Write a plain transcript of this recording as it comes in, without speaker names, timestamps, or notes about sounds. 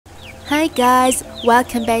Hi guys,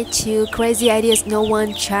 welcome back to Crazy Ideas No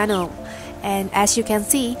One channel. And as you can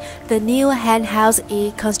see, the new hand house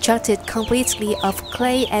is constructed completely of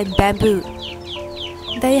clay and bamboo.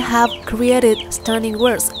 They have created stunning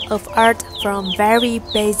works of art from very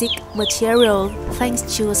basic material thanks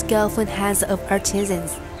to skillful hands of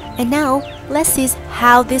artisans. And now, let's see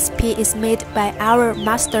how this piece is made by our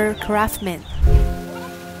master craftsmen.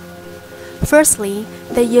 Firstly,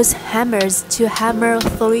 they use hammers to hammer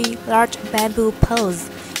 3 large bamboo poles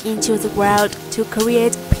into the ground to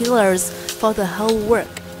create pillars for the whole work.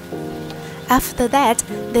 After that,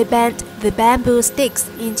 they bend the bamboo sticks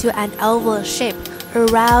into an oval shape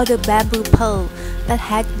around the bamboo pole that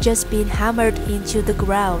had just been hammered into the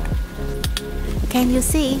ground. Can you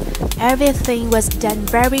see? Everything was done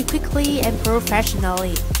very quickly and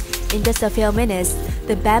professionally. In just a few minutes,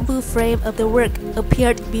 the bamboo frame of the work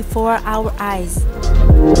appeared before our eyes.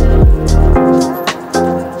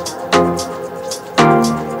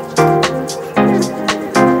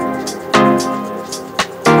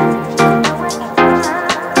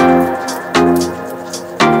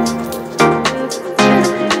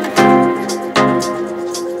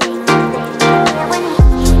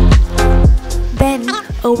 Then,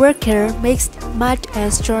 a worker mixed mud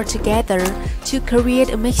and straw together to create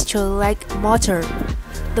a mixture like mortar.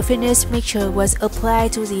 The finished mixture was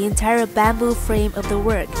applied to the entire bamboo frame of the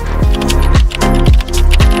work.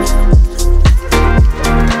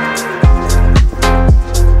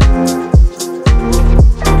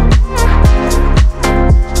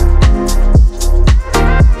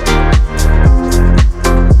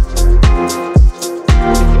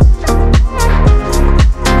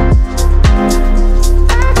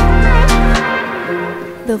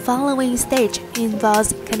 The following stage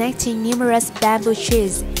involves connecting numerous bamboo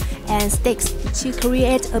trees and sticks to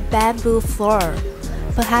create a bamboo floor.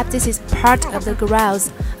 Perhaps this is part of the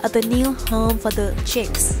grounds of the new home for the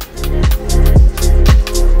chicks.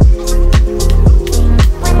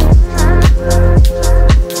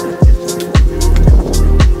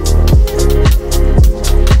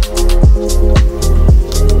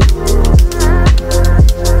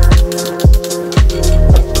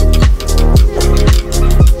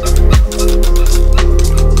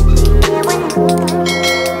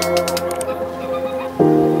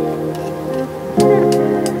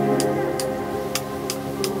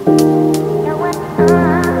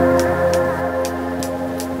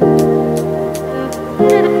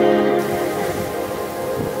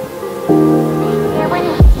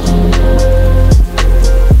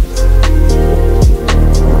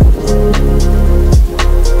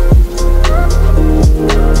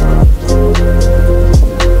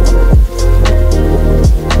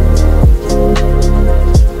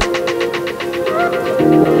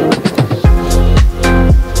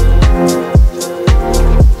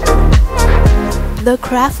 The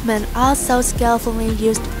craftsmen also skillfully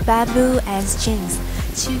used bamboo and strings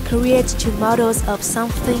to create 2 models of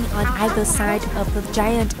something on either side of the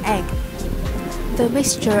giant egg. The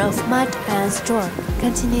mixture of mud and straw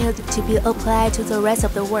continued to be applied to the rest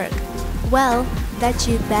of the work. Well, the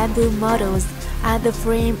 2 bamboo models are the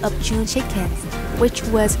frame of 2 chickens, which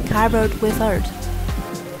was covered with earth.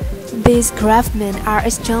 These craftsmen are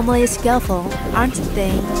extremely skillful, aren't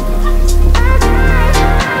they?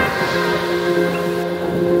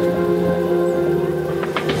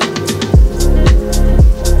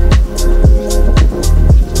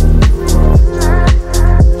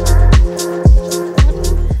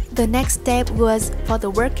 The next step was for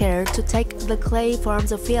the worker to take the clay from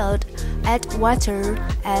the field, add water,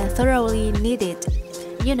 and thoroughly knead it.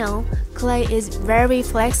 You know, clay is very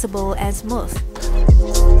flexible and smooth.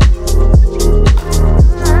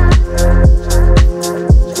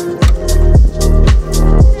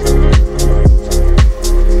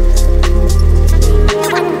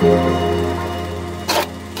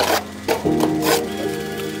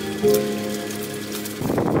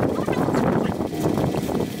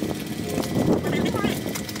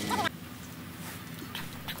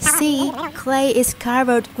 See, clay is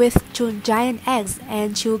covered with 2 giant eggs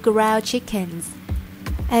and 2 ground chickens.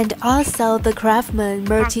 And also the craftsmen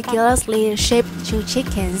meticulously shaped 2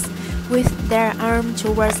 chickens with their arm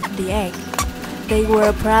towards the egg. They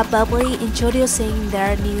were probably introducing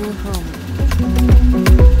their new home.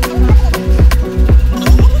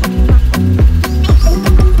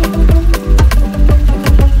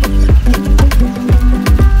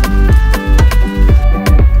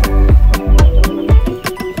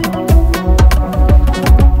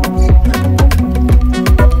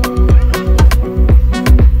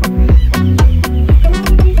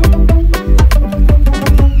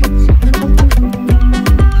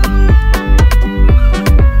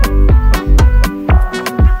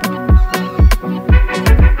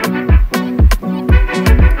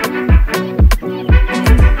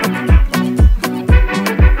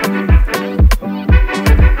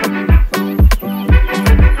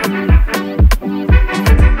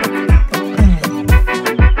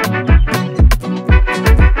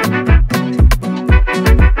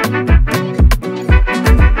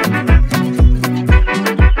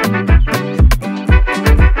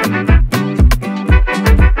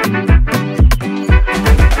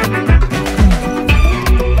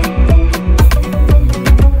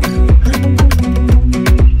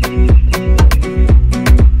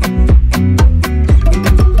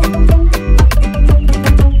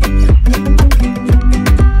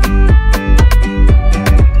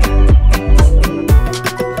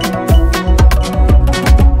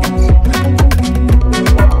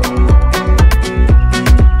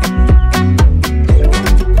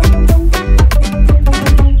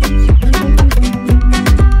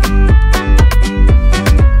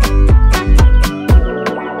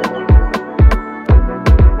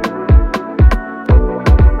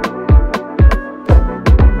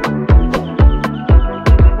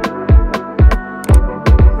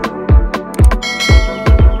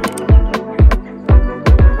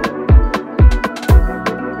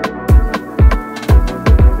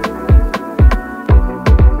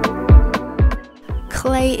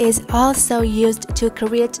 also used to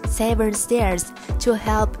create 7 stairs to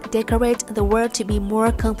help decorate the world to be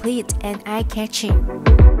more complete and eye-catching.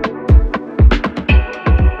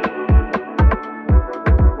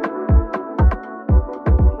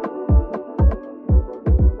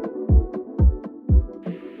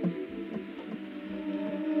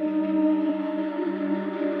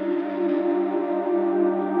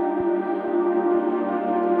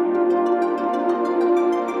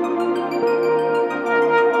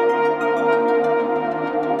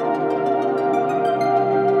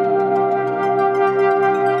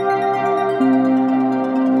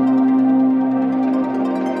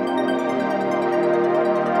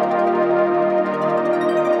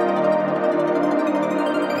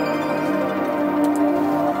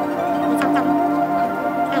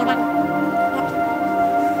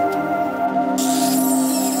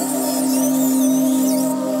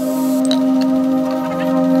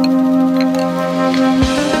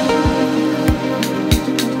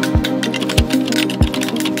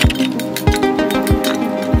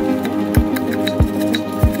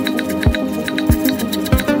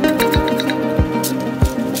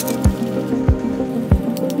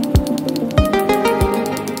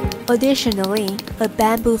 Additionally, a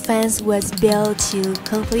bamboo fence was built to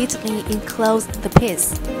completely enclose the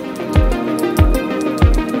piece.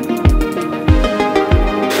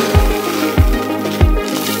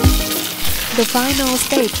 The final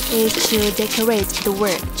stage is to decorate the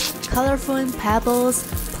work. Colorful pebbles,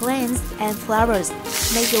 plants, and flowers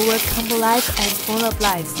make the work come alive and full of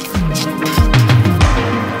life.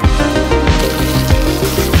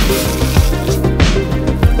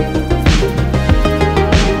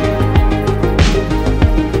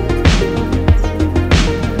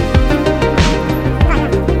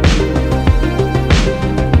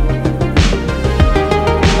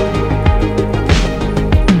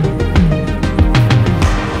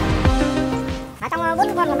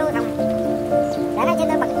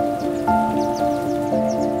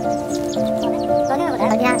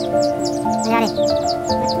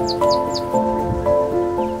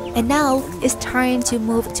 And now it's time to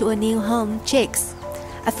move to a new home, chicks.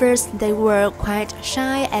 At first they were quite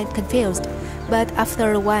shy and confused, but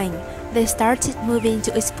after a while they started moving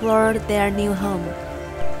to explore their new home.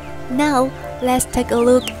 Now let's take a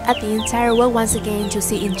look at the entire work once again to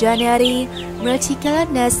see ingenuity,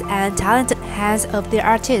 meticulousness, and talented hands of the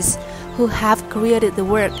artists who have created the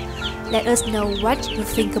work. Let us know what you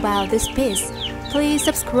think about this piece. Please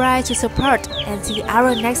subscribe to support and see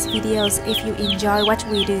our next videos if you enjoy what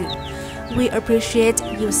we do. We appreciate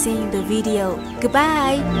you seeing the video.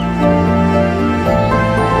 Goodbye!